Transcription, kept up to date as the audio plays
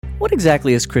what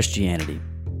exactly is Christianity?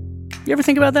 You ever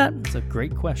think about that? It's a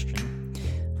great question.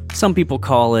 Some people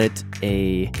call it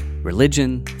a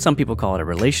religion. Some people call it a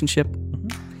relationship.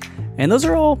 And those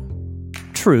are all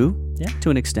true, to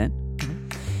an extent.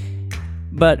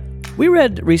 But we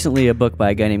read recently a book by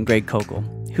a guy named Greg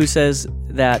Koukl, who says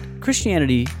that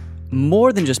Christianity,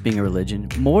 more than just being a religion,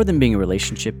 more than being a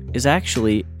relationship, is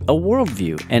actually a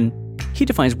worldview. And he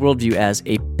defines worldview as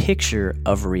a picture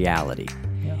of reality.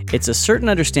 It's a certain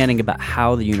understanding about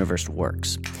how the universe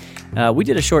works. We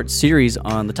did a short series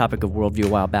on the topic of worldview a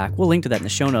while back. We'll link to that in the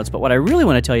show notes. But what I really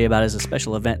want to tell you about is a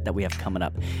special event that we have coming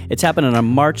up. It's happening on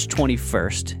March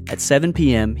 21st at 7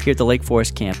 p.m. here at the Lake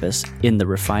Forest campus in the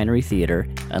Refinery Theater.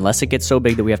 Unless it gets so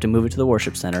big that we have to move it to the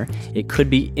worship center. It could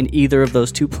be in either of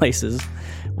those two places.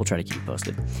 We'll try to keep you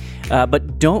posted.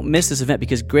 But don't miss this event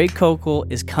because Greg Koukl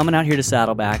is coming out here to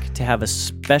Saddleback to have a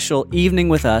special evening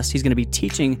with us. He's going to be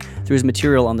teaching through his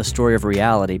material on the story of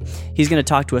reality. He's going to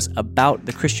talk to us about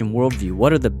the Christian worldview.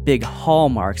 What are the big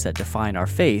hallmarks that define our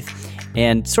faith?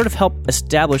 And sort of help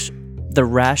establish the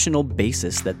rational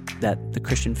basis that the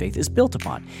Christian faith is built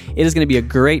upon. It is going to be a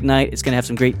great night. It's going to have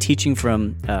some great teaching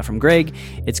from Greg.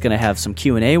 It's going to have some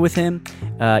Q&A with him.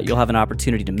 You'll have an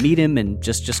opportunity to meet him and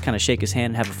just kind of shake his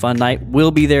hand and have a fun night.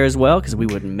 We'll be there as well because we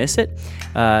wouldn't miss it.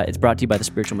 It's brought to you by the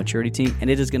Spiritual Maturity Team, and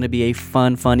it is going to be a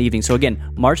fun evening. So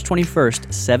again, March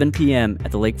 21st, 7 p.m.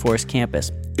 at the Lake Forest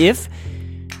campus.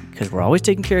 Because we're always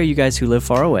taking care of you guys who live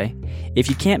far away. If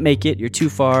you can't make it, you're too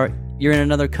far, you're in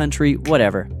another country,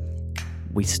 whatever.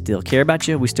 We still care about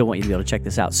you. We still want you to be able to check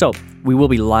this out. So we will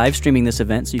be live streaming this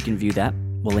event so you can view that.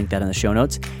 We'll link that in the show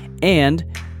notes. And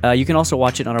you can also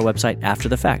watch it on our website after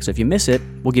the fact. So if you miss it,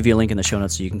 we'll give you a link in the show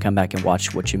notes so you can come back and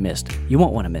watch what you missed. You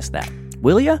won't want to miss that.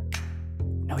 Will you?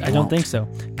 No, you I don't think so.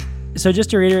 So just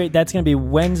to reiterate, that's going to be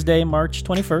Wednesday, March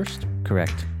 21st.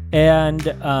 Correct. And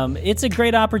it's a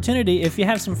great opportunity if you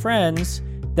have some friends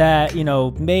that,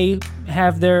 may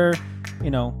have their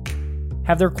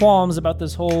qualms about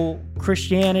this whole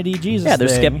Christianity, Jesus they're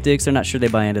thing. skeptics. They're not sure they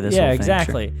buy into this whole thing.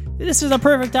 Exactly. Sure. This is a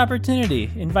perfect opportunity.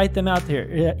 Invite them out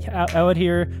here,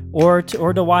 or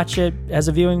to watch it as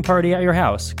a viewing party at your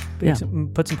house.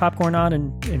 Put some popcorn on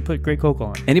and put Greg Koukl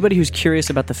on. Anybody who's curious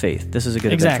about the faith, this is a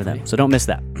good event for them. So don't miss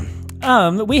that.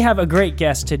 We have a great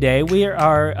guest today. We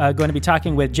are going to be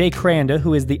talking with Jay Kranda,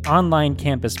 who is the online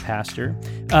campus pastor.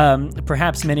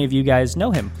 Perhaps many of you guys know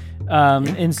him.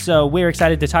 And so we're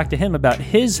excited to talk to him about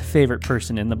his favorite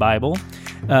person in the Bible.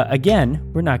 Again,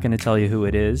 we're not going to tell you who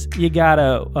it is. You got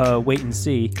to wait and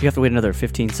see. You have to wait another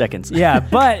 15 seconds. Yeah,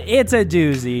 but it's a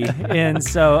doozy. And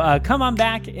so come on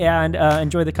back and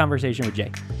enjoy the conversation with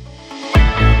Jay.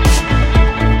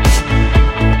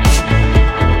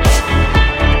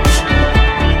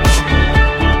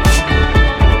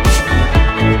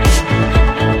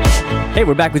 Hey,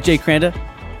 we're back with Jay Kranda.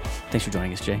 Thanks for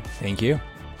joining us, Jay. Thank you.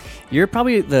 You're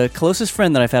probably the closest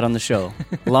friend that I've had on the show.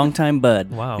 Longtime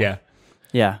bud. Wow.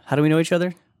 Yeah. How do we know each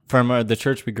other? From the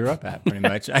church we grew up at, pretty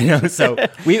much. I know. So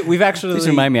we've actually... Please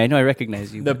remind me. I know I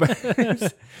recognize you.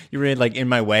 You were like in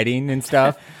my wedding and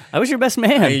stuff. I was your best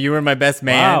man. You were my best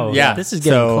man. Wow. Yeah. This is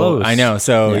getting close. I know.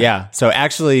 So yeah. So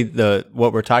actually,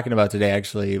 what we're talking about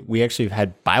today, we actually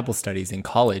had Bible studies in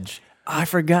college. I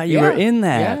forgot you were in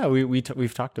that. Yeah,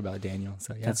 we've talked about Daniel.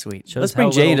 So yeah, that's sweet. Shows Let's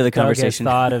bring Jay into the conversation.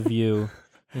 Doug has thought of you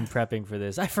in prepping for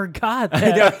this. I forgot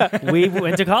that we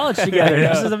went to college together.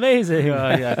 This is amazing.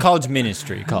 College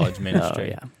ministry. Oh,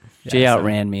 yeah. Jay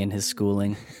outran me in his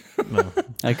schooling.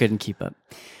 I couldn't keep up.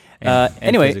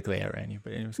 Anyway, physically outran you,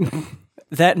 but it was good.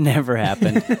 That never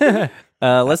happened.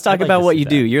 Let's talk about what you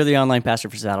do. You're the online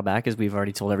pastor for Saddleback, as we've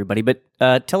already told everybody. But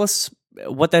tell us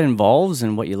what that involves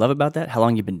and what you love about that, how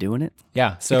long you've been doing it,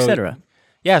 etc.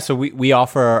 Yeah, so we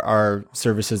offer our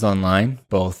services online,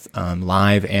 both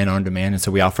live and on demand. And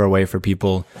so we offer a way for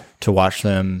people to watch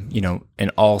them, in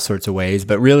all sorts of ways.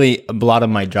 But really, a lot of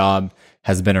my job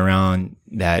has been around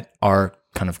that our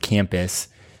kind of campus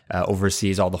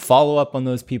oversees all the follow-up on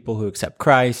those people who accept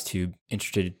Christ, who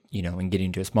interested, in getting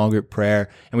into a small group prayer.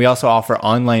 And we also offer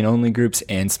online-only groups,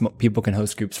 and people can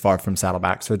host groups far from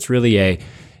Saddleback. So it's really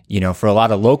for a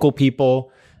lot of local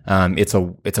people, it's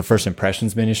a first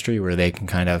impressions ministry where they can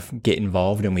kind of get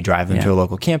involved, and we drive them to a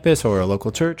local campus or a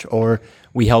local church, or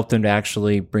we help them to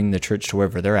actually bring the church to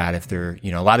wherever they're at. If they're,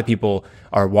 a lot of people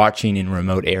are watching in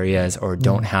remote areas or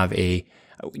don't have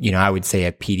I would say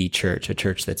a PD church, a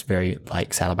church that's very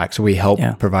like Saddleback. So we help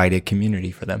provide a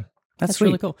community for them. That's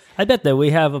really cool. I bet that we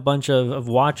have a bunch of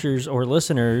watchers or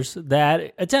listeners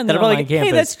that attend the online campus.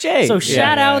 Hey, that's Jay. So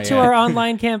shout out to our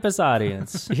online campus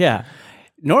audience. Yeah.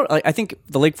 I think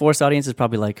the Lake Forest audience is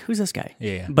probably like, who's this guy?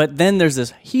 Yeah. But then there's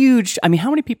this huge, how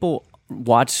many people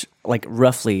watch like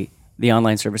roughly the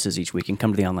online services each week and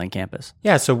come to the online campus?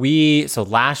 Yeah, so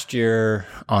last year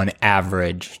on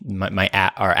average,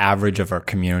 our average of our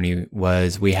community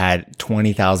was we had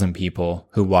 20,000 people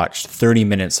who watched 30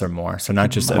 minutes or more. So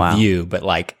not just a view, but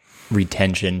like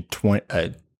retention,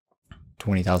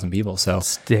 20,000 people. So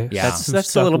yeah,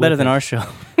 that's a little better than our show.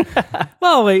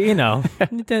 Well,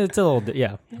 it's a little bit,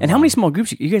 yeah. And how many small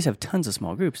groups? You guys have tons of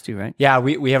small groups too, right? Yeah,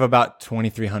 we have about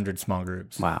 2,300 small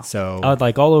groups. Wow. So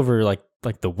like all over like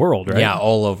the world, right? Yeah,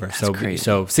 all over. That's so crazy.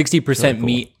 So 60%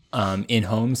 meet in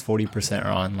homes, 40%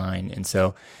 are online, and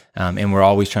so and we're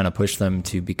always trying to push them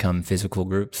to become physical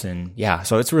groups. And yeah,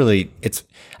 so it's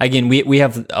again we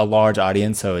have a large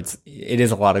audience, so it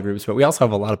is a lot of groups, but we also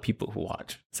have a lot of people who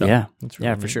watch. So yeah,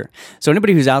 for sure. So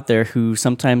anybody who's out there who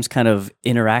sometimes kind of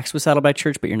interacts with Saddleback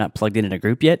Church, but you're not plugged in a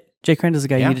group yet, Jay Crandall is the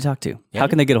guy you need to talk to. Yeah. How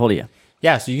can they get a hold of you?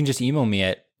 Yeah, so you can just email me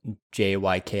at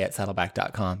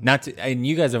jayk@saddleback.com. And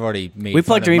you guys have already made we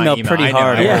plugged your email pretty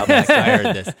hard. I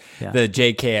heard this. Yeah. The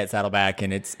jk@saddleback,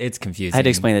 and it's confusing. I had to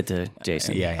explain it to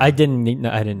Jason. Yeah. I didn't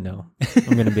know.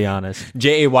 I'm going to be honest.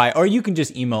 JAY, or you can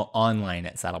just email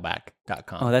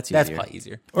online@saddleback.com. Oh, that's easier. That's probably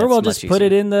easier. Or we'll just put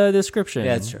it in the description.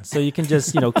 Yeah, that's true. So you can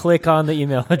just click on the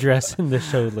email address in the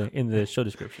show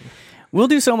description. We'll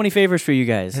do so many favors for you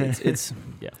guys. It's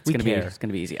gonna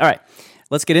be easy. All right.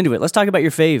 Let's get into it. Let's talk about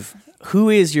your fave. Who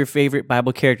is your favorite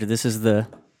Bible character? This is the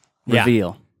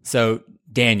reveal. So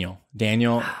Daniel.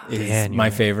 Daniel is my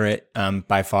favorite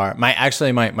by far.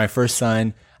 My first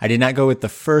son, I did not go with the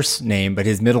first name, but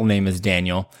his middle name is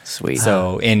Daniel. Sweet.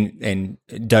 So and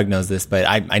Doug knows this, but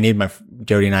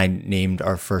Jody and I named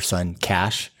our first son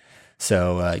Cash.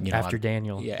 So after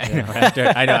Daniel,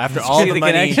 after all the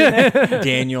money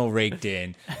Daniel raked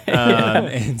in,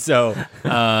 and so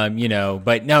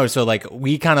but no, so like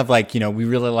we kind of like we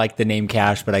really like the name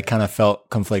Cash, but I kind of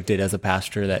felt conflicted as a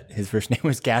pastor that his first name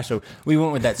was Cash, so we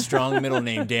went with that strong middle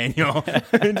name Daniel.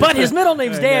 But his middle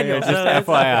name's Daniel. Just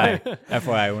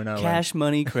FYI, we're not Cash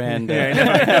Money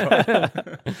Crandall.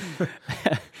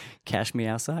 Cash me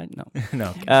outside?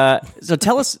 No. So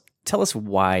tell us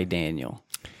why Daniel.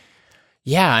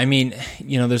 Yeah, I mean,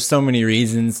 there's so many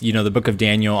reasons. The book of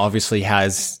Daniel obviously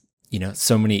has,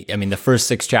 so many. I mean, the first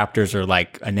 6 chapters are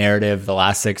like a narrative. The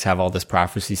last 6 have all this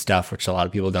prophecy stuff, which a lot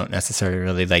of people don't necessarily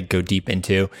really like go deep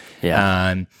into.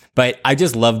 Yeah. But I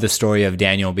just love the story of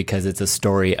Daniel because it's a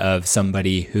story of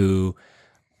somebody who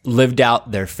lived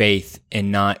out their faith in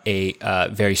not a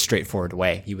very straightforward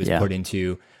way. He was put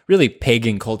into really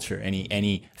pagan culture, and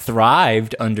he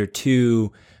thrived under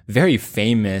 2 very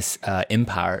famous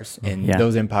empires, and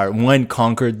those empires, one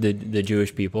conquered the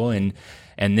Jewish people, and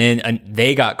then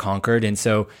they got conquered, and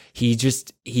so he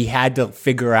had to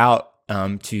figure out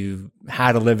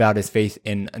how to live out his faith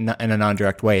in a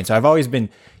non-direct way. And so I've always been,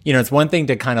 it's one thing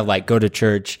to kind of like go to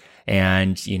church,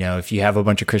 and if you have a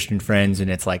bunch of Christian friends,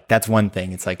 and it's like that's one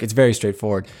thing. It's like it's very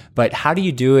straightforward, but how do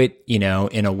you do it,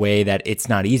 in a way that it's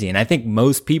not easy? And I think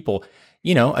most people,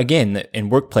 again,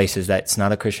 in workplaces, that's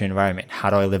not a Christian environment.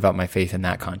 How do I live out my faith in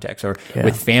that context? Or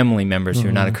with family members who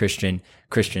are not Christians,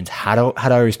 how do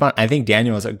I respond? I think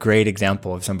Daniel is a great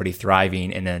example of somebody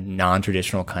thriving in a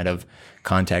non-traditional kind of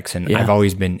context, and I've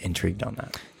always been intrigued on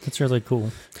that. That's really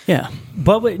cool. Yeah.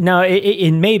 But now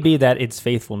it may be that it's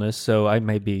faithfulness, so I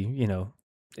may be,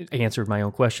 answered my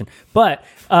own question. But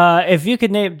if you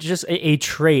could name just a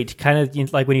trait, kind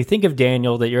of like when you think of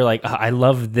Daniel, that you're like, I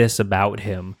love this about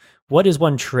him. What is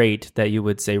one trait that you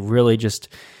would say really just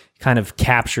kind of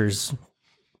captures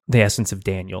the essence of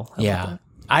Daniel?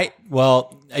 I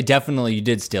definitely, you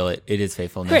did steal it. It is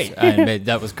faithfulness. Great.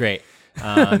 That was great. You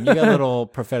got a little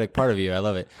prophetic part of you. I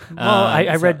love it. Well,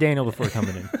 I read Daniel before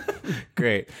coming in.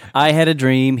 Great. I had a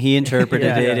dream. He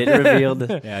interpreted it. It revealed.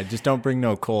 Yeah, just don't bring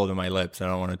no coal to my lips. I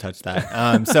don't want to touch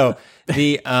that. So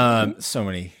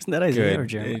many. Isn't that Isaiah or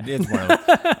Jeremiah? It's one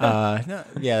of them.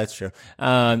 Yeah, that's true.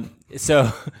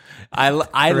 So I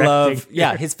love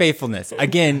his faithfulness.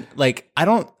 Again, like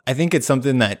I think it's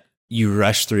something that you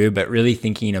rush through, but really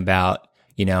thinking about,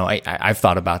 I've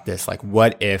thought about this. Like,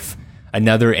 what if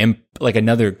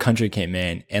another country came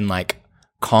in and like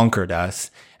conquered us,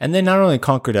 and then not only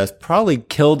conquered us, probably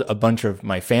killed a bunch of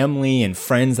my family and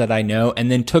friends that I know,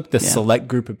 and then took the select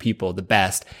group of people, the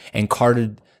best, and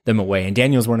carted them away. And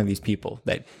Daniel's one of these people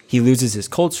that he loses his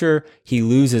culture, he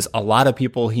loses a lot of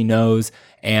people he knows,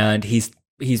 and he's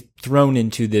thrown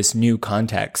into this new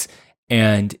context.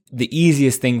 And the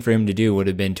easiest thing for him to do would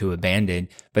have been to abandon,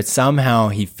 but somehow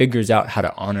he figures out how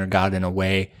to honor God in a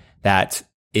way that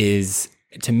is,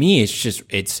 to me,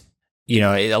 it's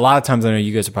a lot of times I know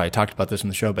you guys have probably talked about this on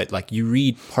the show, but like you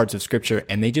read parts of scripture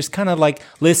and they just kind of like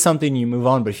list something and you move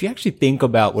on. But if you actually think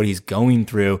about what he's going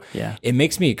through, it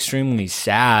makes me extremely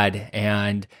sad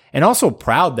and also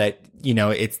proud that,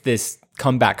 it's this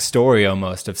comeback story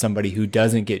almost of somebody who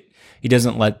doesn't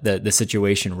let the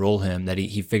situation rule him, that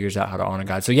he figures out how to honor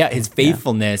God. So his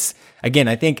faithfulness, again,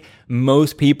 I think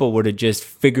most people would have just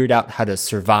figured out how to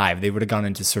survive. They would have gone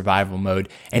into survival mode,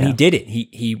 and he did it.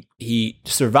 He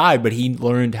survived, but he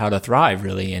learned how to thrive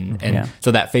really. And so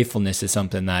that faithfulness is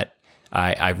something that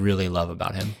I really love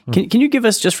about him. Can you give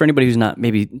us, just for anybody who's not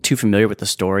maybe too familiar with the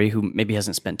story, who maybe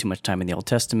hasn't spent too much time in the Old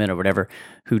Testament or whatever,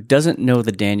 who doesn't know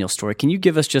the Daniel story, can you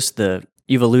give us just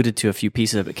you've alluded to a few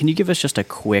pieces of it, can you give us just a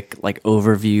quick like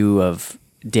overview of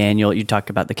Daniel? You talked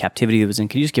about the captivity that was in.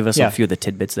 Can you just give us a few of the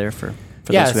tidbits there for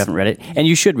those who haven't read it? And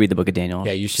you should read the book of Daniel.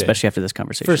 Yeah, you should. Especially after this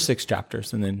conversation. First 6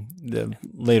 chapters, and then the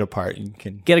later part you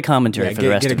can get a commentary for the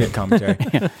rest of it. Get a good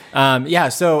commentary.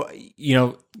 So,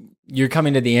 you're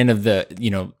coming to the end of the,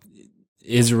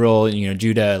 Israel,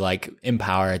 Judah, like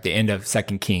empire at the end of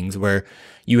 2 Kings, where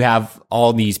you have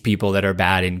all these people that are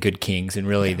bad and good kings, and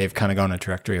really they've kind of gone a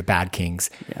trajectory of bad kings.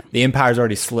 Yeah. The empire's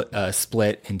already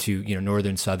split into,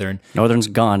 northern, southern. Northern's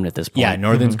gone at this point. Yeah,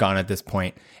 northern's gone at this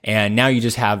point. And now you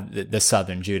just have the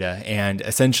southern Judah, and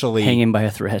essentially hanging by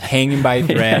a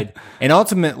thread. And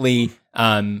ultimately,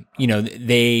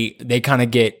 they kind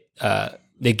of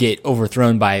get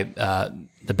overthrown by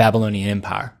the Babylonian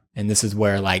Empire. And this is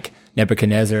where like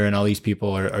Nebuchadnezzar and all these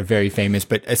people are very famous,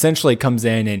 but essentially comes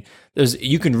in, and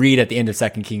you can read at the end of 2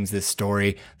 Kings this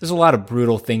story. There's a lot of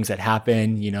brutal things that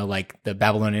happen, like the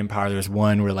Babylonian Empire. There's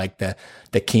one where like the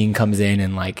king comes in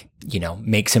and like,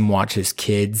 makes him watch his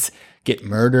kids get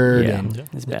murdered. Yeah, and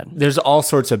it's bad. There's all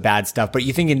sorts of bad stuff, but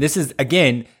you're thinking this is,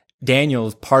 again,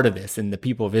 Daniel's part of this and the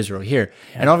people of Israel here.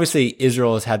 Yeah. And obviously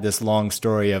Israel has had this long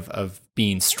story of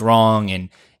being strong and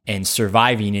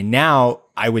surviving. And now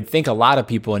I would think a lot of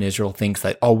people in Israel thinks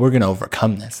that, we're going to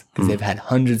overcome this, because they've had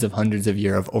hundreds of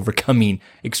years of overcoming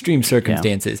extreme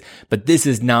circumstances. But this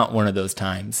is not one of those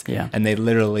times. Yeah. And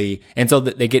and so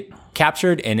they get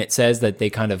captured, and it says that they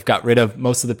kind of got rid of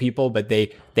most of the people, but they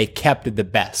kept the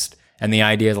best. And the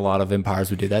idea is a lot of empires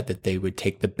would do that they would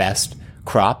take the best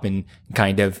crop and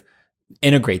kind of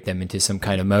integrate them into some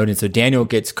kind of mode. And so Daniel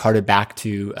gets carted back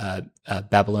to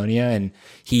Babylonia, and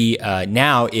he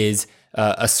now is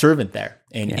a servant there.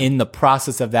 And in the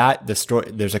process of that,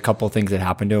 there's a couple of things that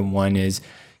happen to him. One is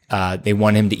they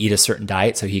want him to eat a certain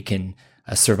diet so he can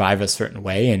survive a certain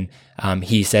way. And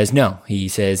he says no. He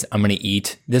says, I'm going to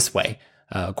eat this way,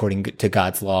 according to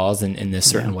God's laws and in this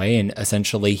certain way. And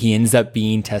essentially he ends up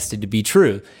being tested to be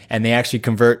true. And they actually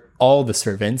convert all the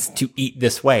servants to eat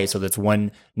this way. So that's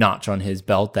one notch on his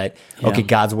belt that, okay,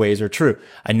 God's ways are true.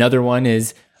 Another one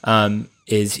is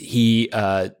he,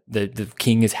 the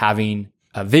king is having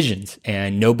visions,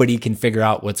 and nobody can figure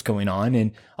out what's going on.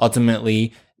 And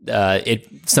ultimately,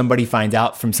 somebody finds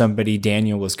out from somebody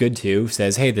Daniel was good to,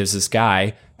 says, hey, there's this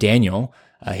guy, Daniel,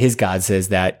 his God says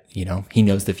that, he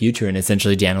knows the future. And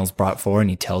essentially Daniel's brought forward, and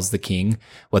he tells the king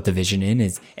what the vision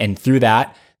is. And through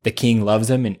that, the king loves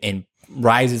him and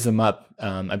rises him up.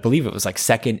 I believe it was like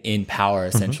second in power,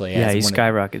 essentially. Yeah, he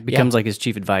skyrockets, becomes like his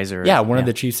chief advisor. Yeah, one of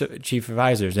the chief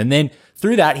advisors. And then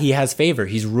through that, he has favor.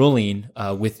 He's ruling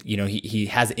with, he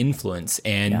has influence.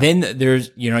 And then there's,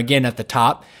 again, at the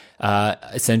top,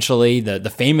 essentially the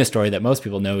famous story that most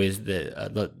people know is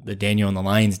the Daniel in the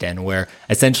lion's den, where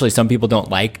essentially some people don't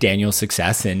like Daniel's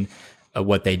success, and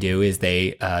what they do is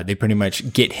they pretty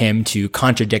much get him to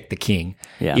contradict the king,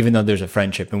 even though there's a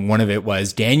friendship. And one of it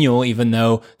was Daniel, even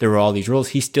though there were all these rules,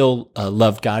 he still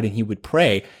loved God and he would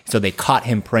pray. So they caught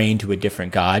him praying to a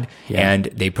different God, and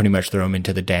they pretty much throw him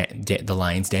into the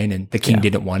lion's den. And the king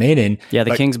didn't want it. And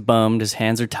the king's bummed. His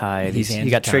hands are tied. He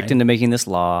got tricked into making this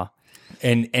law.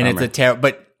 And it's a terrible,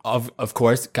 but of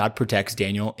course, God protects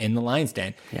Daniel in the lion's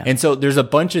den. Yeah. And so there's a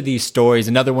bunch of these stories.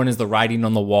 Another one is the writing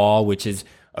on the wall, which is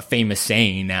a famous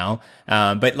saying now.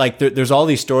 But like there's all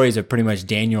these stories of pretty much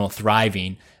Daniel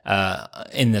thriving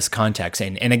in this context.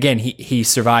 And again, he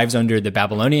survives under the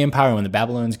Babylonian Empire when the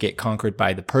Babylonians get conquered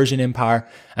by the Persian Empire.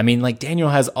 I mean, like Daniel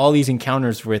has all these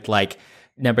encounters with like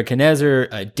Nebuchadnezzar,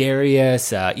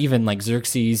 Darius, even like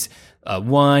Xerxes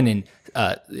one, and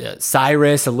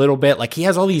Cyrus a little bit. Like he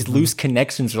has all these loose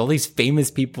connections with all these famous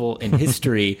people in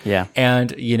history.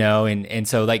 And and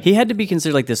so like he had to be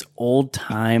considered like this old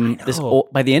time,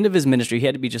 by the end of his ministry, he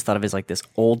had to be just thought of as like this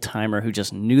old timer who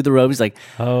just knew the ropes. Like,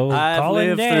 I've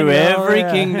lived through every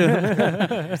kingdom.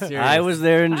 I was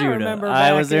there in Judah.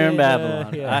 I was there in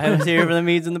Babylon. I was here for the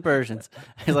Medes and the Persians.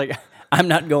 He's like, I'm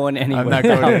not going anywhere. I'm not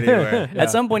going anywhere. Yeah.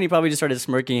 At some point, he probably just started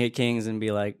smirking at kings and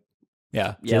be like,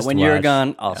 Yeah. when you're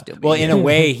gone, I'll still be Well, here. in a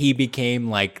way, he became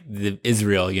like the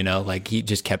Israel, like he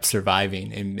just kept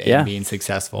surviving and being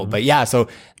successful. But yeah, so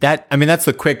that's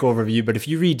the quick overview. But if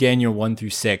you read Daniel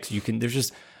 1-6, there's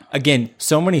just, again,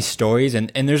 so many stories,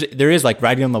 and there is like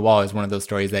writing on the wall is one of those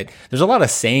stories that there's a lot of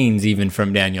sayings even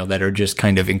from Daniel that are just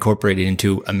kind of incorporated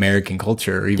into American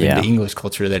culture or even the English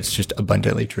culture that's just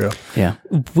abundantly true. Yeah.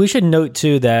 We should note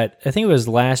too that I think it was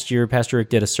last year Pastor Rick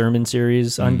did a sermon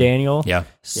series on Daniel. Yeah.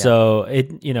 So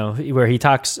where he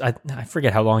talks, I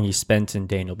forget how long he spent in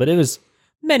Daniel, but it was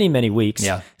many, many weeks.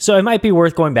 Yeah. So it might be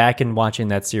worth going back and watching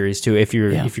that series too if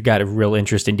you got a real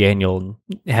interest in Daniel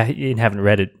and haven't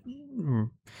read it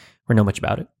or know much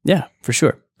about it. Yeah, for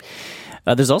sure.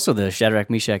 There's also the Shadrach,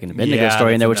 Meshach, and Abednego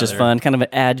story in there, which is fun. Kind of an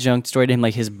adjunct story to him,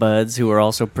 like his buds, who are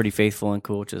also pretty faithful and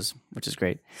cool, which is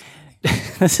great.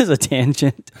 This is a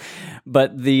tangent,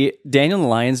 but the Daniel in the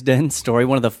Lion's Den story,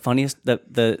 one of the funniest,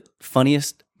 the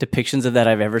funniest depictions of that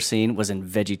I've ever seen was in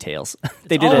VeggieTales.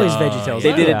 They did VeggieTales.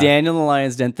 They did a Daniel in the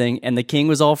Lion's Den thing, and the king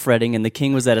was all fretting, and the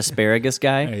king was that asparagus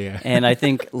guy, and I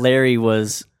think Larry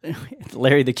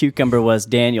the cucumber was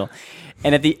Daniel.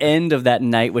 And at the end of that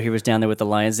night where he was down there with the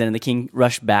Lion's Den, and the king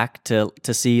rushed back to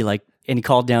see, and he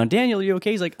called down, Daniel, are you okay?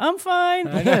 He's like, I'm fine.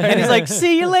 And he's like,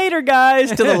 see you later,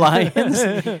 guys, to the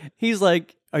lions. He's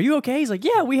like, are you okay? He's like,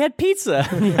 yeah, we had pizza.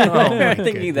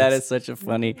 Thinking that is such a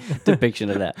funny depiction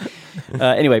of that.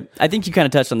 Anyway, I think you kind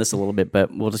of touched on this a little bit,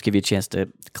 but we'll just give you a chance to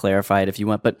clarify it if you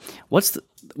want. But what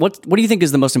do you think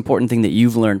is the most important thing that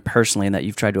you've learned personally and that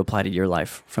you've tried to apply to your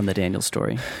life from the Daniel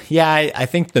story? Yeah, I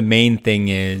think the main thing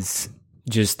is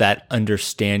just that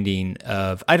understanding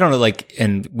of, I don't know,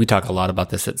 and we talk a lot about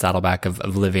this at Saddleback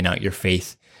of living out your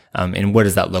faith. And what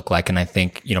does that look like? And I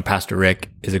think, Pastor Rick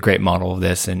is a great model of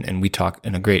this. And we talk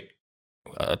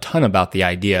a ton about the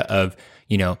idea of,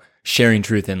 sharing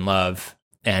truth in love.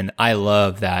 And I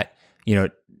love that,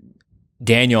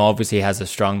 Daniel obviously has a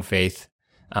strong faith.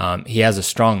 He has a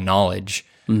strong knowledge.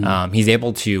 Mm-hmm. He's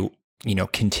able to,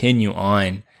 continue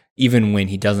on even when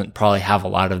he doesn't probably have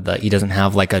he doesn't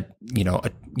have like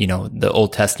the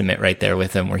Old Testament right there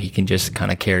with him where he can just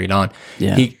kind of carry it on.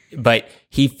 Yeah. But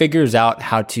he figures out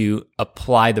how to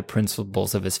apply the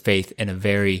principles of his faith in a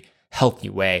very healthy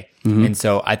way. Mm-hmm. And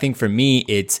so I think for me,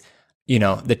 it's,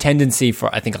 the tendency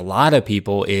for, I think a lot of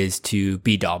people is to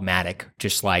be dogmatic,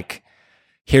 just like,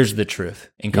 here's the truth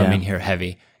and coming here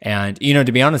heavy. And,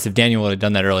 to be honest, if Daniel would have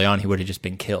done that early on, he would have just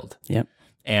been killed. Yep.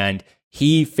 And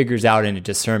he figures out in a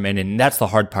discernment, and that's the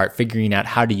hard part, figuring out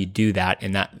how do you do that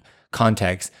in that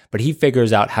context. But he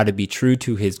figures out how to be true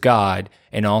to his God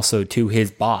and also to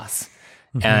his boss.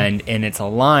 Mm-hmm. And it's a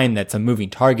line that's a moving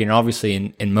target. And obviously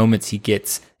in moments he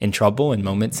gets in trouble, in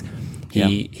moments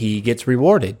he gets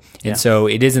rewarded. And so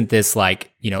it isn't this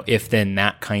if then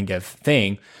that kind of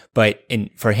thing. But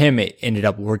for him, it ended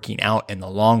up working out in the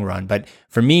long run. But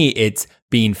for me, it's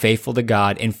being faithful to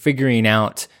God and figuring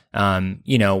out,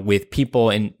 with people,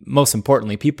 and most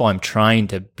importantly, people I'm trying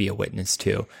to be a witness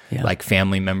to, like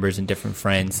family members and different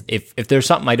friends. If there's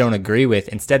something I don't agree with,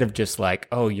 instead of just like,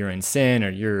 oh, you're in sin or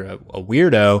you're a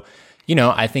weirdo,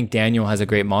 I think Daniel has a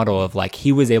great model of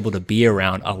he was able to be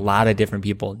around a lot of different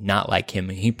people not like him.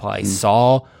 And he probably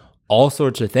saw all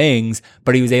sorts of things,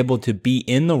 but he was able to be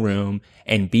in the room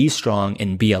and be strong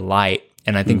and be a light.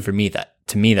 And I think for me,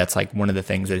 that's one of the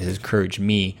things that has encouraged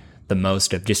me the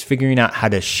most, of just figuring out how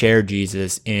to share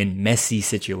Jesus in messy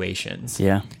situations.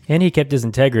 Yeah. And he kept his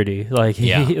integrity.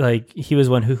 He was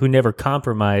one who never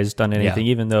compromised on anything,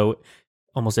 even though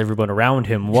almost everyone around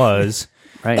him was.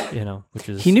 Right. Which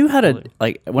is, he knew how to,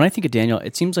 when I think of Daniel,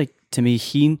 it seems like to me,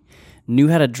 he knew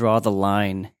how to draw the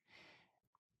line.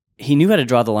 He knew how to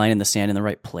draw the line in the sand in the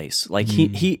right place.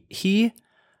 He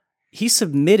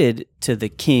submitted to the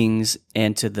kings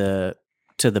and to the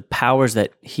powers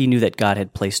that he knew that God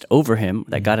had placed over him,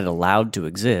 that God had allowed to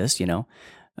exist,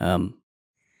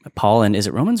 Paul, and is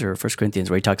it Romans or 1 Corinthians,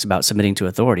 where he talks about submitting to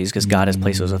authorities because God has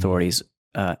placed those authorities.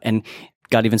 And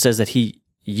God even says that he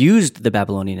used the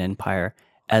Babylonian Empire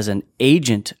as an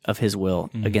agent of his will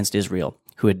against Israel,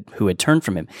 who had turned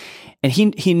from him. And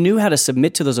he knew how to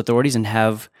submit to those authorities and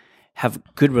have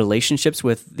good relationships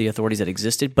with the authorities that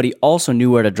existed, but he also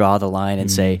knew where to draw the line and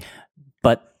say,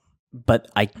 but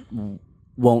I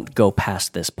won't go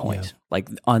past this point.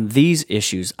 On these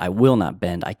issues, I will not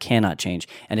bend. I cannot change.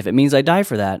 And if it means I die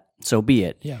for that, so be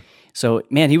it. Yeah. So,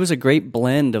 man, he was a great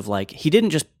blend of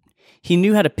he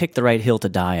knew how to pick the right hill to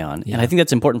die on. Yeah. And I think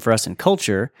that's important for us in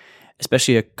culture,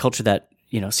 especially a culture that,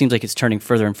 seems like it's turning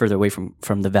further and further away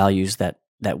from the values that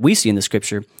we see in the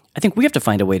scripture. I think we have to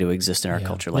find a way to exist in our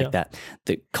culture like that.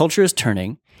 The culture is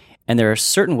turning, and there are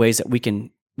certain ways that we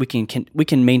can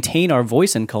maintain our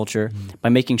voice in culture by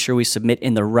making sure we submit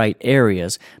in the right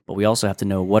areas, but we also have to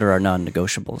know what are our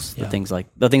non-negotiables,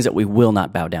 the things that we will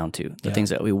not bow down to, the things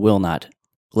that we will not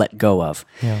let go of.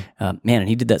 And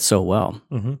he did that so well.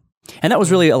 Mm-hmm. And that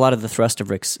was really a lot of the thrust of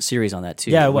Rick's series on that too.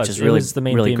 Yeah, it was. Which is really, it was the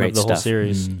main really theme great of the stuff. whole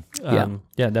series.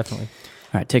 Yeah, definitely.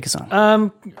 All right, take us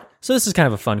on. So this is kind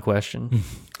of a fun question.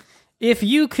 If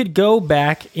you could go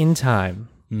back in time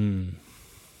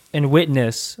and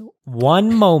witness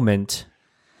one moment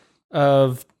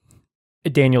of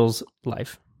Daniel's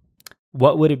life,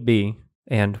 what would it be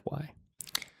and why?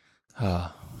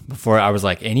 Before I was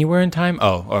like, anywhere in time?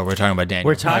 Oh, we're talking about Daniel.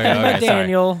 We're talking about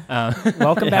Daniel.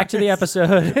 Welcome back to the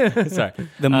episode. Sorry.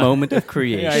 The moment of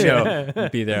creation. I know.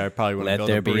 Be there. I probably wouldn't Let be able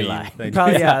there to be breathe. light.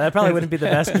 That probably wouldn't be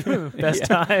the best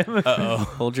time.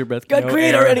 Hold your breath. God,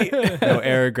 create already. No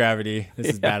air of gravity. This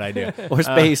is a bad idea. Or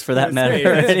space, for that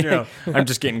matter. That's true. I'm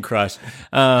just getting crushed.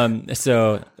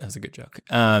 So that was a good joke.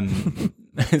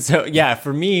 So yeah,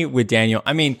 for me with Daniel,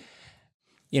 I mean,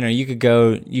 you can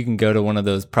go to one of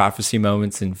those prophecy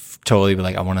moments and totally be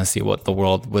like, I want to see what the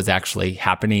world was actually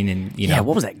happening. And,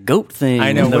 what was that goat thing?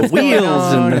 I know, and the what's going wheels.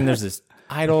 on, and there's this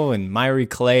idol and miry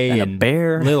clay And a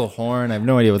bear. little horn. I have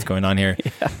no idea what's going on here.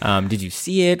 Did you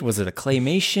see it? Was it a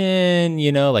claymation?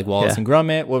 Like Wallace and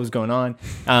Gromit? What was going on?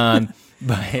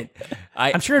 But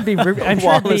I'm sure it'd be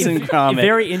Wallace and Gromit.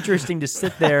 very interesting to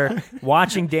sit there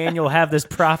watching Daniel have this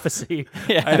prophecy.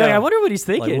 I wonder what he's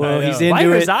thinking. Whoa, he's Why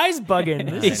into are it. his eyes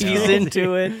bugging? He's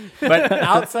into it. But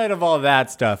outside of all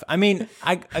that stuff, I mean,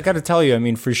 I got to tell you, I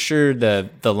mean, for sure the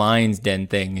Lion's Den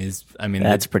thing is, I mean,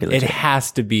 that's pretty legit. It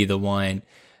has to be the one.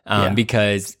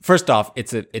 Because first off,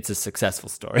 it's a successful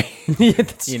story. I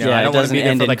don't want to be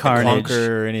there for like the clunker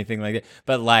or anything like that.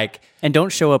 But and don't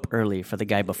show up early for the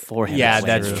guy before him. Yeah,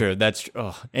 that's true. That's true.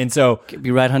 Oh. And so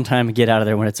be right on time and get out of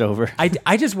there when it's over.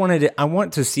 I just I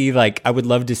want to see I would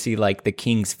love to see the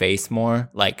king's face more.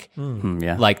 Like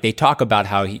they talk about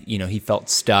how he felt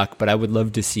stuck, but I would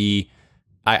love to see.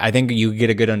 I think you get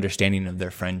a good understanding of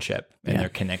their friendship and their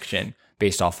connection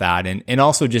based off that. And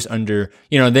also just then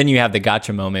you have the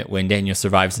gotcha moment when Daniel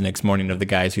survives the next morning of the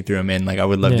guys who threw him in. I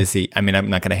would love to see, I mean,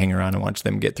 I'm not going to hang around and watch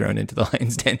them get thrown into the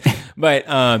lion's den,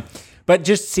 but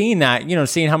just seeing that,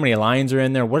 seeing how many lions are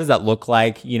in there, what does that look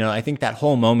like? I think that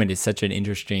whole moment is such an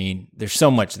interesting, there's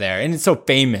so much there and it's so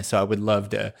famous. So I would love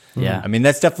to, I mean,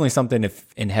 that's definitely something if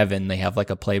in heaven they have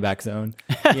a playback zone,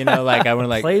 I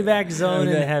want to playback zone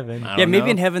in heaven. Maybe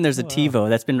in heaven there's a TiVo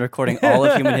that's been recording all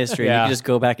of human history. You can just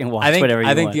go back and watch whatever you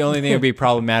want. I think the only thing that would be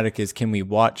problematic is can we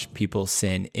watch people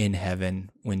sin in heaven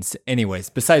anyways,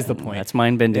 besides the point. That's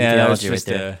mind-bending theology right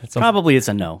there. Probably it's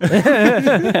a no.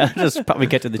 Just probably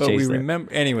get to the chase there.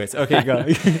 Remember, anyways, okay, go.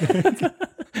 You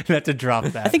have to drop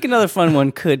that. I think another fun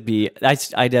one could be, I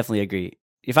definitely agree.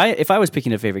 If I was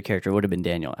picking a favorite character, it would have been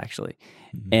Daniel, actually.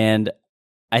 Mm-hmm. And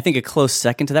I think a close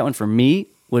second to that one for me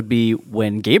would be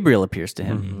when Gabriel appears to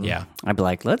him. Mm-hmm. Yeah. I'd be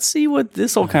like, let's see what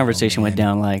this whole conversation went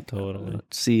down like. Totally.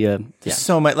 Let's see.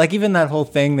 So much. Even that whole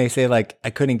thing, they say, I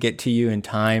couldn't get to you in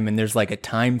time, and there's a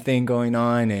time thing going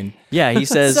on. And yeah, he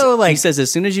says, he says, as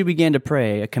soon as you began to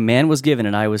pray, a command was given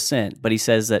and I was sent. But he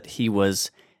says that he was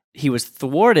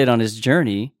thwarted on his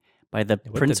journey by the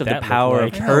prince of the power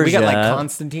of Persia. We got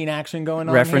Constantine action going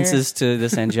on. References to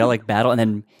this angelic battle. And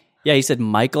then, he said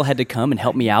Michael had to come and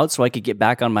help me out so I could get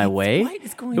back on my way.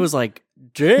 It was like,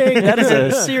 dang, that is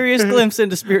a serious glimpse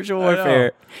into spiritual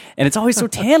warfare. And it's always so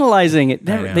tantalizing.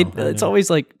 It's always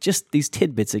just these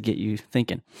tidbits that get you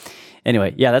thinking.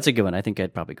 Anyway, that's a good one. I think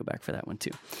I'd probably go back for that one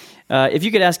too. If you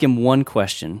could ask him one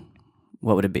question,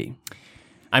 what would it be?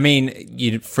 I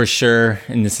mean, for sure,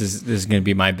 and this is going to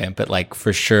be my bent, but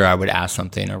for sure, I would ask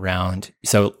something around.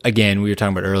 So again, we were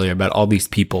talking about earlier about all these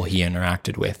people he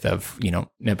interacted with, of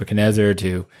Nebuchadnezzar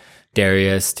to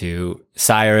Darius to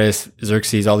Cyrus,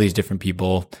 Xerxes, all these different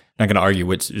people. I'm not going to argue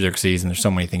which Xerxes, and there's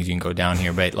so many things you can go down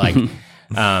here, but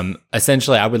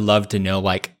essentially, I would love to know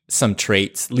some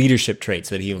traits, leadership traits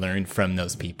that he learned from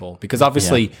those people, because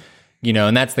obviously,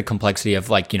 and that's the complexity of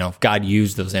God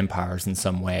used those empires in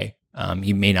some way.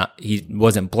 He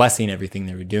wasn't blessing everything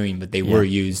they were doing, but they were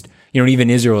used, even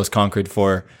Israel was conquered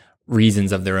for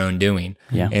reasons of their own doing.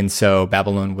 Yeah. And so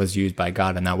Babylon was used by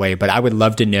God in that way. But I would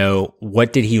love to know,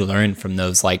 what did he learn from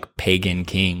those pagan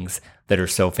kings that are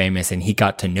so famous? And he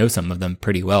got to know some of them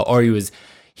pretty well, or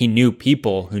he knew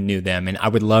people who knew them. And I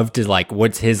would love to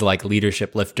what's his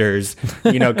leadership lifters,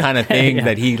 kind of thing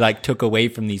that he took away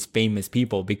from these famous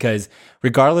people, because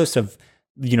regardless of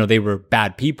they were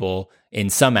bad people in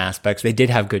some aspects, they did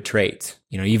have good traits.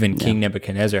 Even King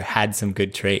Nebuchadnezzar had some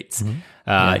good traits.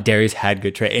 Darius had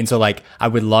good traits. And so like, I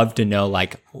would love to know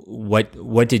like,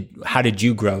 how did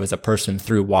you grow as a person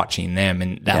through watching them?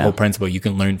 And that whole principle, you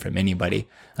can learn from anybody.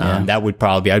 That would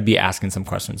I'd be asking some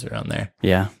questions around there.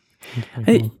 Yeah.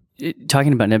 Hey,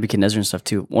 talking about Nebuchadnezzar and stuff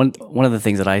too. One of the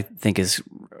things that I think is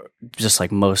just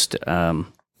like most,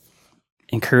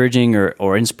 encouraging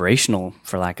or inspirational,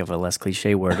 for lack of a less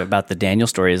cliche word, about the Daniel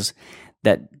story is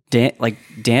that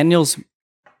Daniel's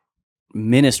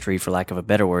ministry, for lack of a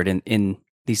better word, in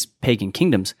these pagan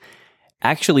kingdoms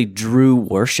actually drew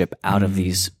worship out of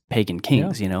these pagan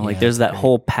kings. There's that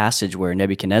whole passage where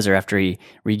Nebuchadnezzar, after he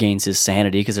regains his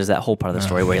sanity, because there's that whole part of the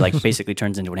story where he like basically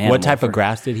turns into an animal. What type of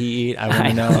grass did he eat? I want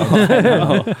to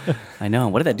know. I know.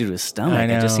 What did that do to his stomach?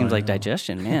 It just seems like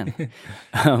digestion, man.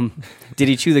 Did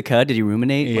he chew the cud? Did he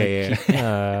ruminate?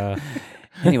 Yeah.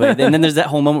 Anyway, and then there's that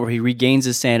whole moment where he regains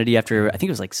his sanity after, I think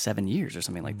it was like 7 years or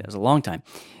something like that. It was a long time.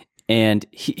 And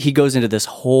he goes into this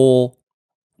whole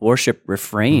worship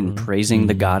refrain, praising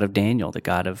the God of Daniel, the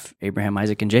God of Abraham,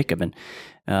 Isaac, and Jacob.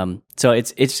 And so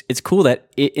it's cool that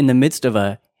in the midst of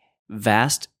a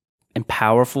vast and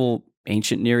powerful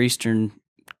ancient Near Eastern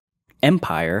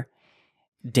empire,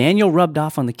 Daniel rubbed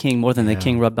off on the king more than the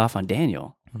king rubbed off on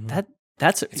Daniel.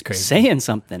 That's saying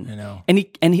something. I know. And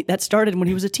he that started when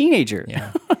he was a teenager.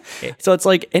 Yeah. So it's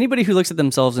like anybody who looks at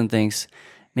themselves and thinks,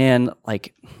 man,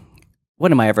 like,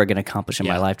 what am I ever going to accomplish in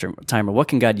my lifetime, or what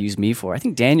can God use me for? I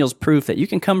think Daniel's proof that you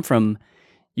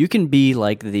can be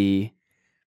like the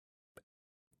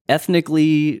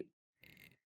ethnically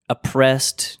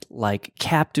oppressed, like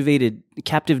captive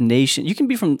nation. You can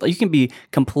be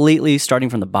completely starting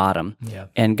from the bottom,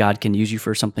 and God can use you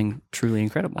for something truly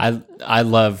incredible. I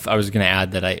was going to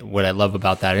add that what I love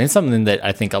about that, and it's something that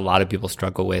I think a lot of people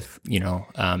struggle with,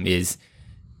 is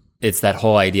it's that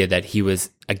whole idea that he was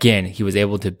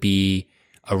able to be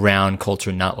around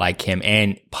culture not like him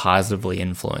and positively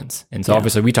influence. And so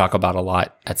obviously we talk about a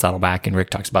lot at Saddleback, and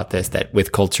Rick talks about this, that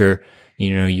with culture,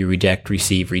 you reject,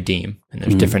 receive, redeem. And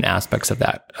there's different aspects of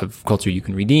that, of culture you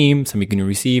can redeem, some you can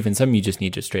receive, and some you just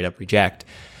need to straight up reject.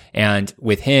 And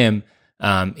with him,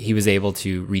 he was able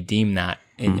to redeem that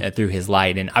through his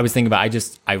light. And I was thinking about,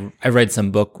 I read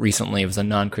some book recently. It was a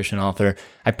non-Christian author.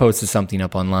 I posted something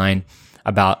up online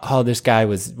about, this guy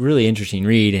was really interesting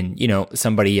read. And,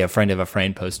 a friend of a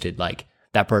friend posted like,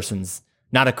 that person's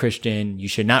not a Christian, you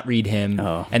should not read him.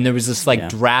 And there was this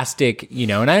drastic,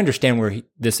 and I understand where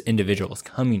this individual is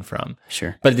coming from.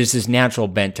 Sure. But there's this natural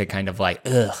bent to kind of like,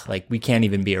 we can't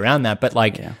even be around that. But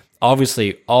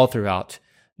obviously all throughout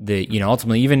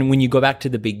ultimately, even when you go back to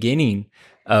the beginning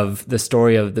of the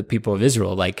story of the people of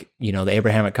Israel, the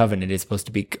Abrahamic covenant is supposed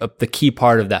to be the key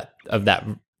part of that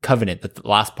covenant. That the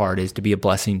last part is to be a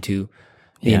blessing to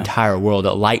the entire world,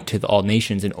 a light to all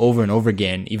nations. And over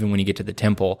again, even when you get to the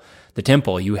temple,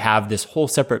 you have this whole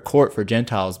separate court for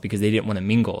Gentiles because they didn't want to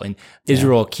mingle. And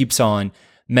Israel keeps on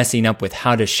messing up with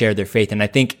how to share their faith. And I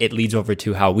think it leads over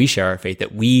to how we share our faith,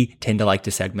 that we tend to like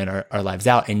to segment our lives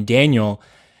out. And Daniel,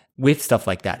 with stuff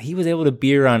like that, he was able to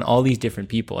be around all these different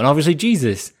people. And obviously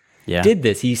Jesus did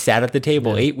this. He sat at the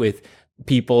table, ate with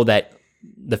people that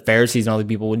the Pharisees and all the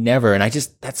people would never. And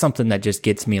that's something that just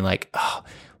gets me like,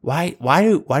 why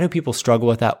do people struggle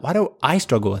with that? Why do I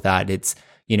struggle with that? It's,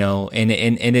 and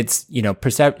it's,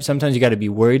 sometimes you got to be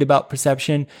worried about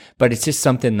perception, but it's just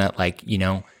something that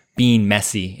being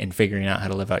messy and figuring out how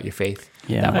to live out your faith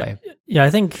that way. I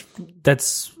think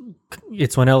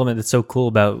it's one element that's so cool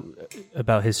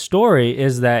about his story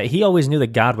is that he always knew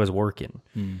that God was working.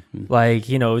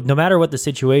 Mm-hmm. No matter what the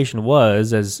situation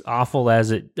was, as awful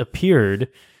as it appeared,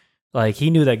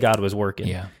 he knew that God was working.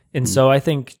 Yeah. And so I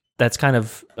think that's kind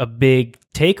of a big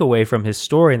takeaway from his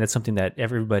story, and that's something that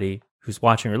everybody who's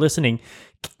watching or listening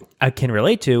can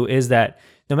relate to, is that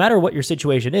no matter what your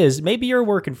situation is, maybe you're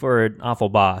working for an awful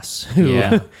boss who,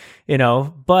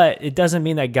 but it doesn't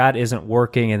mean that God isn't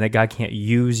working and that God can't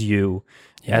use you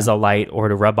as a light or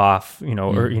to rub off,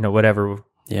 or, whatever.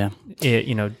 Yeah.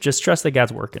 Just trust that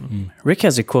God's working. Rick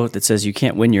has a quote that says, you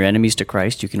can't win your enemies to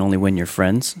Christ. You can only win your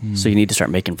friends. So you need to start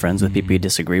making friends with people you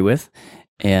disagree with.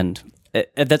 And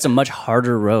that's a much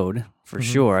harder road for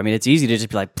sure. I mean, it's easy to just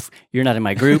be like, you're not in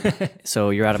my group, so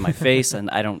you're out of my face, and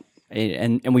I don't.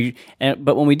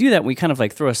 But when we do that, we kind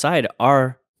of throw aside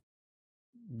our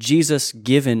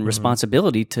Jesus-given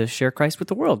responsibility to share Christ with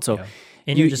the world. So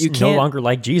and you just no longer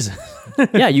like Jesus.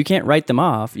 You can't write them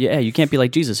off. You can't be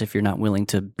like Jesus if you're not willing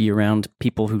to be around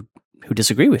people who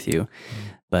disagree with you.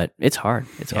 but it's hard.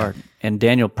 It's hard. And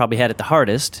Daniel probably had it the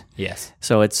hardest. Yes.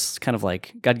 So it's kind of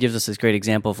like God gives us this great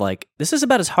example of like, this is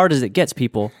about as hard as it gets,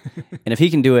 people. And if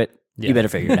he can do it, you better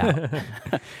figure it out.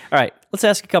 All right, let's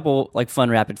ask a couple like fun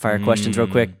rapid fire questions real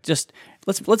quick. Just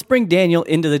let's bring Daniel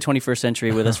into the 21st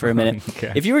century with us for a minute.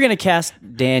 Okay. If you were going to cast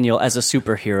Daniel as a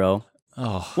superhero,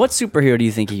 what superhero do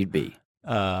you think he'd be?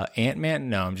 Ant-Man?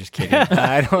 No, I'm just kidding.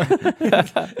 I don't.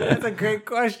 That's a great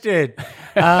question.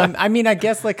 I mean, I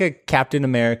guess like a Captain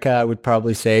America, I would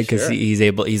probably say, because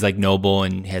he's like noble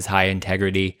and has high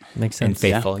integrity. Makes sense. And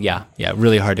faithful. Yeah,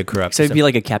 really hard to corrupt. So it'd be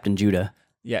like a Captain Judah.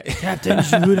 Yeah, Captain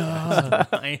Judah.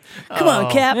 Come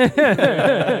on,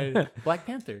 Cap. Black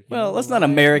Panther. Well, let's not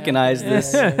Americanize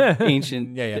this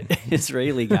ancient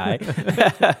Israeli guy.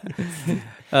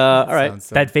 All right.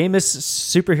 That famous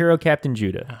superhero Captain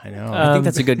Judah. I know. I think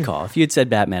that's a good call. If you had said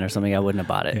Batman or something, I wouldn't have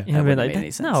bought it. That wouldn't have made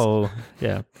any sense. No.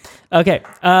 Yeah. Okay.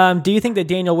 Do you think that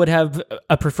Daniel would have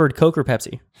a preferred Coke or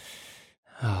Pepsi?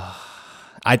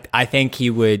 I think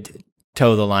he would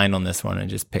toe the line on this one and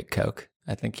just pick Coke.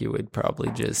 I think he would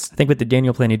probably just... I think with the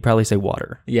Daniel plan, he'd probably say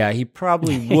water. Yeah, he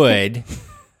probably would.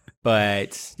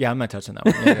 But yeah, I'm not touching that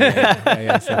one.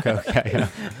 Yeah, so Coke. Yeah.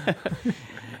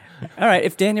 All right.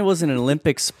 If Daniel was in an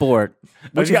Olympic sport,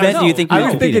 which Yeah, event do you think he I would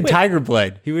was compete thinking in? Tiger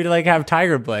Blood. He would like have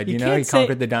Tiger Blood. You know, can't he say-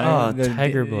 conquered the dinosaurs.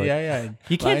 Tiger Blood. Yeah.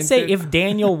 You can't say if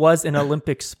Daniel was an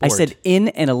Olympic I sport. said in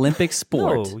an Olympic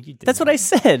sport. No, you did That's not. what I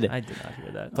said. I did not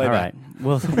hear that. All right.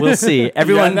 We'll see.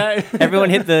 Everyone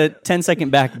hit the 10-second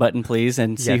back button, please,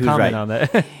 and see who's comment right. on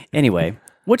that. Anyway,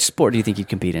 which sport do you think you'd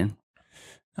compete in?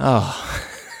 Oh,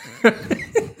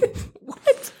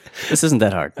 This isn't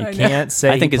that hard. You can't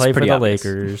say I think you it's play for pretty the obvious.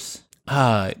 Lakers.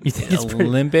 you think it's pretty-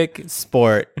 Olympic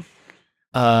sport.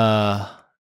 That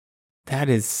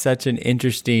is such an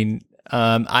interesting.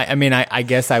 I mean, I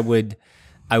guess I would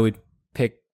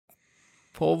pick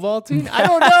pole vaulting. I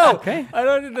don't know. Okay. I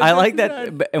don't know. I like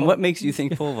that. And what makes you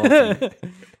think pole vaulting?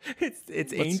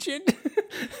 It's ancient.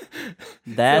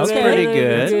 That's Okay. pretty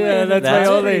good. Yeah, that's my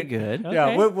only- pretty good. Yeah.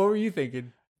 Okay. What were you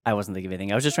thinking? I wasn't thinking of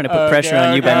anything. I was just trying to put pressure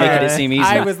on you by making it seem easy.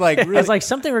 I was like, really. It's like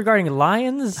something regarding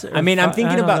lions. I mean, I'm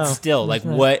thinking don't about know. still, like,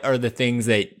 what are the things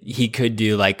that he could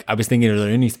do? Like, I was thinking, are there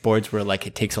any sports where, like,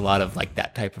 it takes a lot of, like,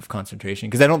 that type of concentration?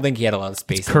 Because I don't think he had a lot of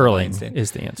space. Curling in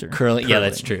is the answer. Curling. Yeah,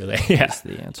 that's true. Yeah. That's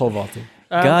the answer. Pole vaulting.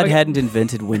 God okay. hadn't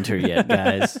invented winter yet,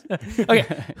 guys.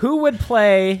 Okay, who would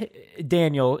play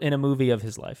Daniel in a movie of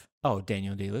his life? Oh,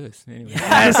 Daniel Day-Lewis. Anyway.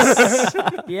 Yes,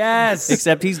 yes.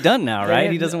 Except he's done now, right?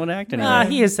 He doesn't want to act anymore. Nah,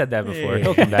 he has said that before.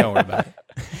 He'll come back. Don't worry about it.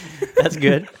 That's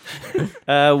good.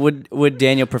 Would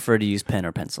Daniel prefer to use pen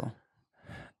or pencil?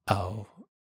 Oh,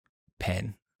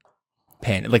 pen.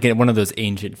 Like one of those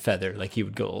ancient feather. Like he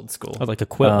would go old school. Oh, like a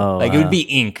quill, Oh, Like it would be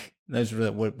ink. That's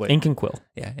really what ink and quill.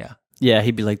 Yeah. Yeah,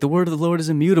 he'd be like, the word of the Lord is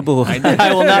immutable.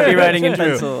 I will not be writing in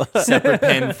pencil. Separate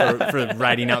pen for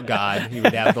writing out God. He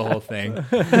would have the whole thing.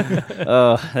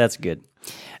 Oh, that's good.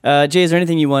 Jay, is there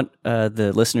anything you want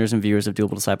the listeners and viewers of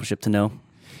Doable Discipleship to know?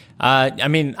 I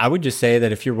mean, I would just say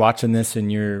that if you're watching this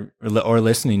and or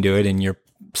listening to it and you're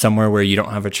somewhere where you don't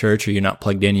have a church or you're not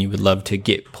plugged in, you would love to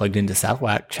get plugged into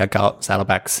Saddleback, check out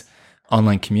Saddleback's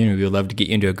online community. We would love to get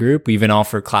you into a group. We even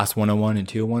offer class 101 and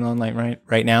 201 online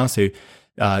right now. So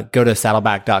go to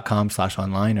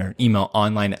saddleback.com/online or email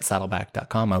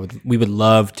online@saddleback.com. We would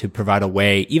love to provide a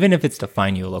way, even if it's to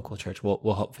find you a local church.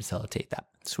 We'll help facilitate that.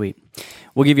 Sweet.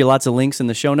 We'll give you lots of links in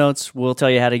the show notes. We'll tell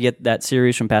you how to get that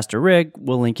series from Pastor Rick.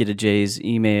 We'll link you to Jay's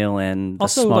email and the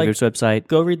Also, small like, group's website.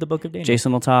 Go read the book of Daniel.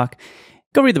 Jason will talk.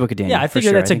 Go read the book of Daniel. Yeah, I for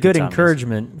figure sure. that's I a think good it's obvious.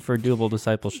 encouragement for doable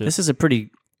discipleship. This is a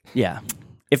pretty,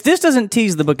 If this doesn't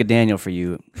tease the book of Daniel for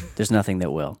you, there's nothing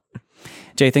that will.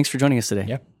 Jay, thanks for joining us today.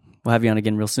 Yeah. We'll have you on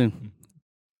again real soon.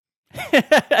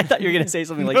 I thought you were going to say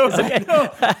something like this. Okay.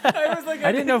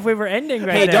 I didn't know if we were ending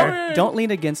right Hey, there. don't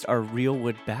lean against our real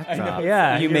wood backdrop.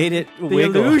 Yeah, you you're- made it the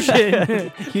wiggle.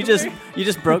 illusion. you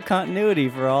just broke continuity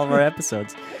for all of our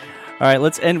episodes. All right,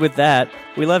 let's end with that.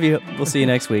 We love you. We'll see you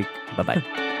next week. Bye-bye.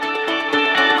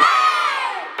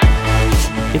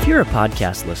 If you're a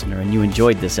podcast listener and you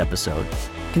enjoyed this episode,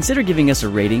 consider giving us a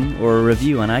rating or a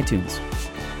review on iTunes.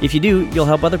 If you do, you'll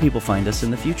help other people find us in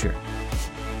the future.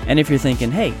 And if you're thinking,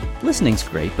 hey, listening's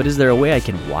great, but is there a way I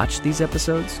can watch these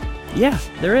episodes? Yeah,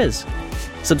 there is.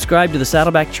 Subscribe to the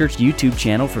Saddleback Church YouTube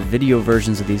channel for video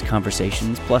versions of these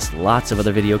conversations, plus lots of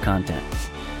other video content.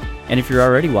 And if you're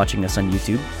already watching us on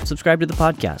YouTube, subscribe to the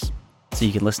podcast so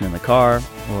you can listen in the car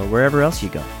or wherever else you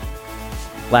go.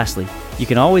 Lastly, you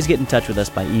can always get in touch with us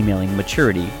by emailing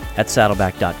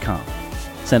maturity@saddleback.com.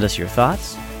 Send us your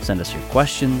thoughts, send us your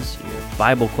questions, your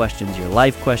Bible questions, your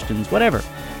life questions, whatever.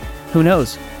 Who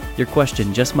knows? Your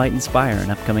question just might inspire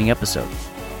an upcoming episode.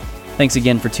 Thanks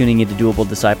again for tuning into Doable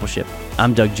Discipleship.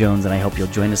 I'm Doug Jones, and I hope you'll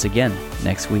join us again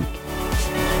next week.